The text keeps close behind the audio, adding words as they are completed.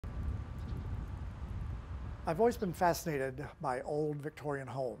I've always been fascinated by old Victorian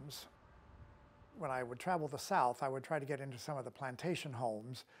homes. When I would travel the South, I would try to get into some of the plantation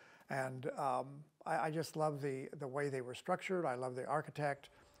homes, and I just love the way they were structured. I love the architect.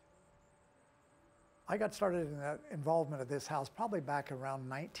 I got started in the involvement of this house probably back around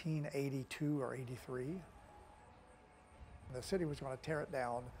 1982 or 83. The city was going to tear it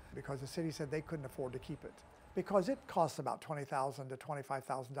down because the city said they couldn't afford to keep it, because it costs about $20,000 to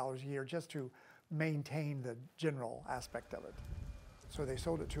 $25,000 a year just to maintain the general aspect of it. So they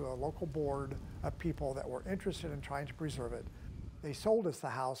sold it to a local board of people that were interested in trying to preserve it. They sold us the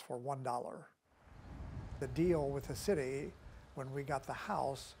house for $1. The deal with the city when we got the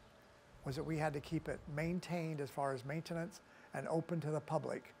house was that we had to keep it maintained as far as maintenance and open to the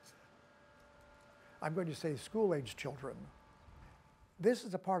public. I'm going to say school-age children. This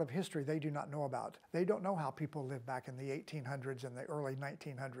is a part of history they do not know about. They don't know how people lived back in the 1800s and the early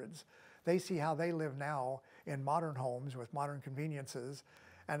 1900s. They see how they live now in modern homes with modern conveniences,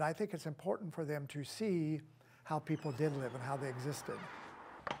 and I think it's important for them to see how people did live and how they existed.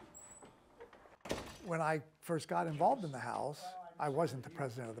 When I first got involved in the house, I wasn't the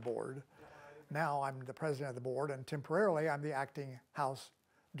president of the board. Now I'm the president of the board, and temporarily I'm the acting house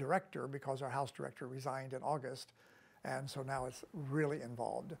director because our house director resigned in August. And so now it's really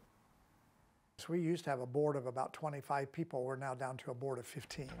involved. So we used to have a board of about 25 people. We're now down to a board of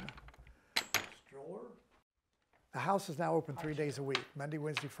 15. Stroller? The house is now open 3 days a week, Monday,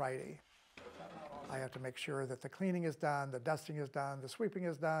 Wednesday, Friday. I have to make sure that the cleaning is done, the dusting is done, the sweeping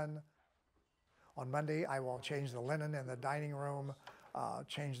is done. On Monday, I will change the linen in the dining room,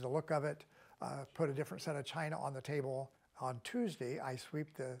 change the look of it, put a different set of china on the table. On Tuesday, I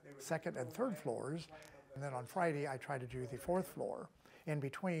sweep the second and third floors. And then on Friday, I try to do the fourth floor. In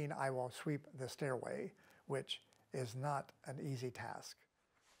between, I will sweep the stairway, which is not an easy task.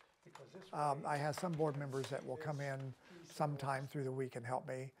 I have some board members that will come in sometime through the week and help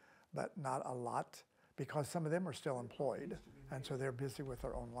me, but not a lot, because some of them are still employed, and so they're busy with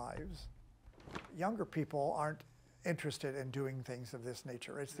their own lives. Younger people aren't interested in doing things of this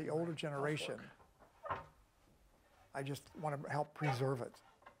nature. It's the older generation. I just want to help preserve it,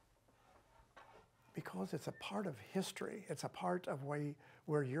 because it's a part of history. It's a part of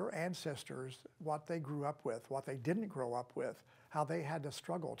where your ancestors, what they grew up with, what they didn't grow up with, how they had to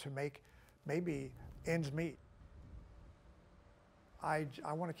struggle to make maybe ends meet. I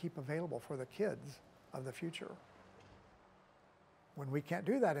want to keep available for the kids of the future. When we can't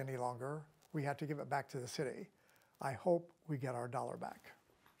do that any longer, we have to give it back to the city. I hope we get our dollar back.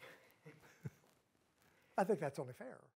 I think that's only fair.